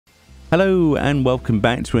Hello and welcome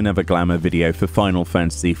back to another Glamour video for Final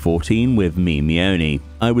Fantasy XIV with me, Meoni.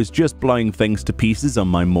 I was just blowing things to pieces on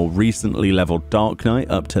my more recently leveled Dark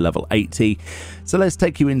Knight up to level 80, so let's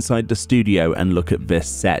take you inside the studio and look at this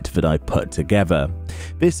set that I put together.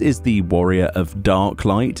 This is the Warrior of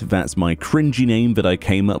Darklight. That's my cringy name that I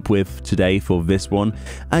came up with today for this one.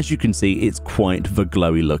 As you can see, it's quite the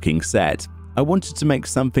glowy looking set. I wanted to make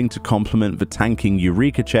something to complement the tanking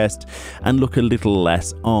Eureka chest and look a little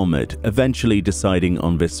less armoured, eventually deciding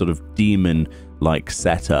on this sort of demon-like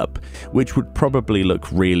setup, which would probably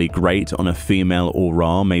look really great on a female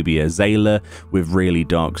aura, maybe a Zayla with really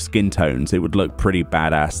dark skin tones. It would look pretty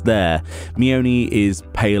badass there. Meoni is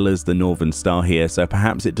pale as the Northern Star here, so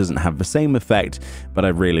perhaps it doesn't have the same effect, but I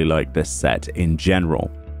really like this set in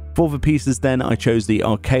general. For the pieces then, I chose the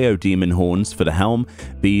Archaeo Demon Horns for the helm.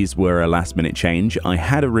 These were a last minute change. I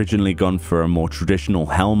had originally gone for a more traditional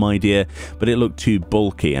helm idea, but it looked too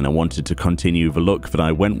bulky and I wanted to continue the look that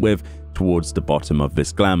I went with towards the bottom of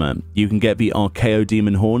this glamour. You can get the Archaeo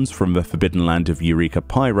Demon Horns from the Forbidden Land of Eureka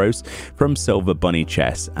Pyros from Silver Bunny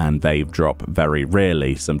chests, and they drop very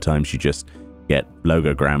rarely. Sometimes you just get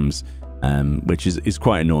logograms, which is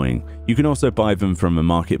quite annoying. You can also buy them from a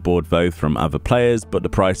market board though from other players, but the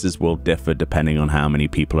prices will differ depending on how many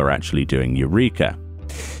people are actually doing Eureka.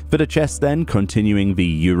 For the chest then, continuing the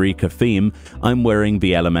Eureka theme, I'm wearing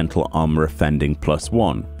the Elemental Armor Offending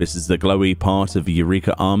 +1. This is the glowy part of the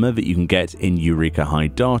Eureka armor that you can get in Eureka High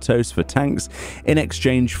Dartos for tanks in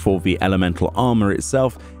exchange for the Elemental Armor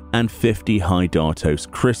itself and 50 High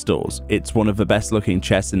Dartos crystals. It's one of the best looking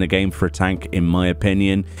chests in the game for a tank in my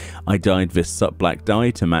opinion. I dyed this sub black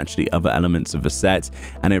dye to match the other elements of the set,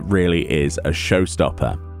 and it really is a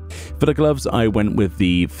showstopper. For the gloves, I went with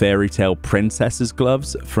the Fairy Tale Princesses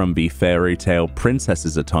gloves from the Fairy Tale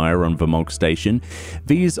Princesses attire on the Mog Station.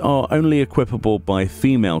 These are only equipable by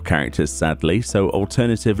female characters sadly, so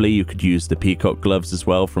alternatively you could use the Peacock gloves as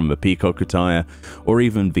well from the Peacock attire, or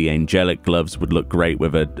even the Angelic gloves would look great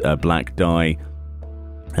with a black dye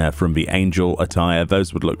from the Angel attire.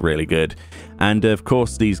 Those would look really good. And of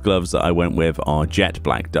course these gloves that I went with are jet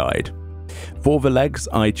black dyed. For the legs,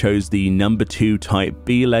 I chose the number 2 Type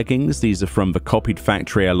B leggings. These are from the Copied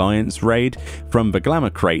Factory Alliance raid from the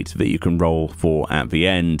Glamour crate that you can roll for at the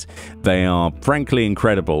end. They are frankly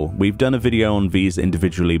incredible. We've done a video on these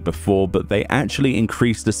individually before, but they actually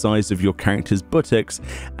increase the size of your character's buttocks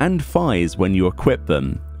and thighs when you equip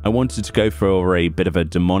them. I wanted to go for a bit of a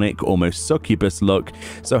demonic, almost succubus look,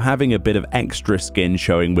 so having a bit of extra skin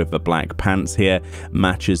showing with the black pants here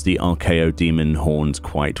matches the Archaeo Demon Horns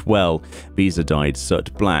quite well. These are dyed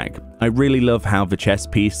soot black. I really love how the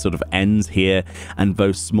chest piece sort of ends here, and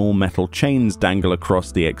those small metal chains dangle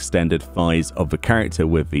across the extended thighs of the character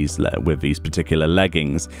with these particular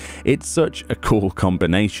leggings. It's such a cool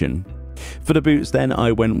combination. For the boots then,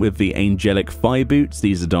 I went with the Angelic Thigh boots.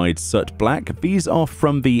 These are dyed soot black. These are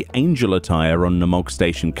from the Angel attire on the Mog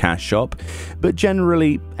Station cash shop, but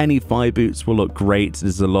generally any thigh boots will look great.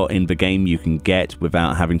 There's a lot in the game you can get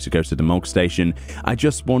without having to go to the Mog Station. I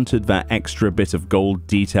just wanted that extra bit of gold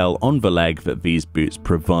detail on the leg that these boots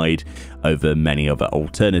provide over many other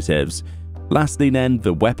alternatives. Lastly then,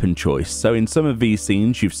 the weapon choice. So in some of these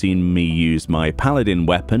scenes you've seen me use my paladin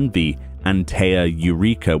weapon, the Antea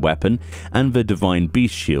Eureka weapon, and the Divine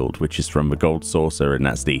Beast shield, which is from the Gold Saucer, and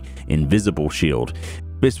that's the invisible shield.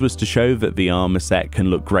 This was to show that the armor set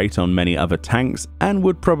can look great on many other tanks, and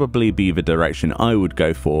would probably be the direction I would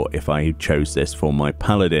go for if I chose this for my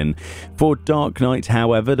paladin. For Dark Knight,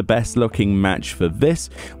 however, the best looking match for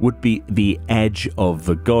this would be the Edge of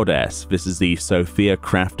the Goddess. This is the Sophia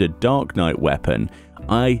crafted Dark Knight weapon.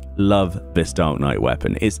 I love this Dark Knight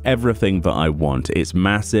weapon. It's everything that I want. It's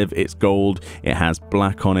massive, it's gold, it has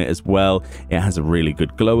black on it as well, it has a really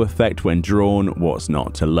good glow effect when drawn. What's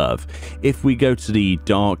not to love? If we go to the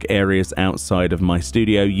dark areas outside of my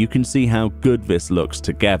studio, you can see how good this looks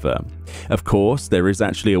together. Of course, there is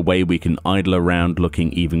actually a way we can idle around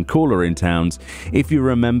looking even cooler in towns. If you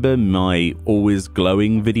remember my always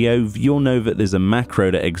glowing video, you'll know that there's a macro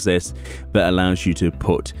that exists that allows you to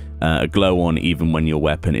put a glow on even when your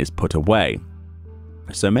weapon is put away.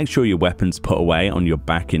 So make sure your weapon's put away on your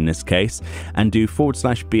back in this case, and do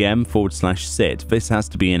 /BM/sit. This has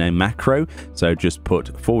to be in a macro, so just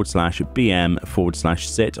put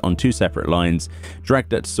 /BM/sit on 2 separate lines, drag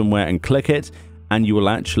that somewhere and click it, and you will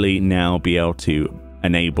actually now be able to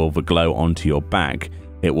enable the glow onto your back.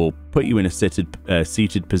 It will put you in a seated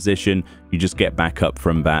position. You just get back up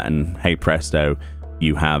from that, and hey presto,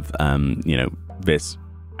 you have this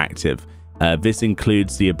active. This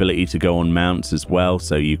includes the ability to go on mounts as well,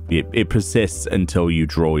 so it persists until you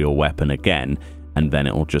draw your weapon again. and then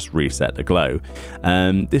it will just reset the glow.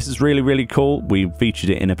 This is really cool. We featured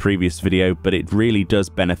it in a previous video, but it really does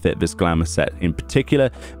benefit this glamour set in particular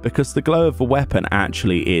because the glow of the weapon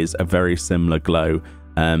actually is a very similar glow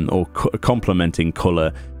or complementing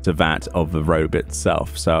color to that of the robe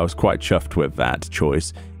itself. So I was quite chuffed with that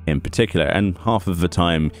choice in particular, and half of the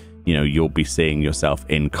time, you know, you'll be seeing yourself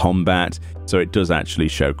in combat, so it does actually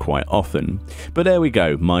show quite often. But there we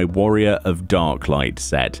go, my Warrior of Darklight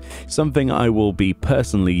set. Something I will be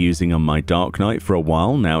personally using on my Dark Knight for a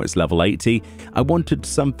while. Now it's level 80. I wanted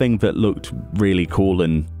something that looked really cool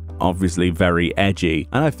and obviously very edgy,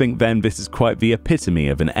 and I think then this is quite the epitome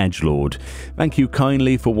of an edgelord. Thank you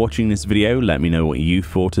kindly for watching this video. Let me know what you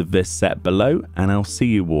thought of this set below, and I'll see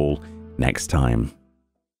you all next time.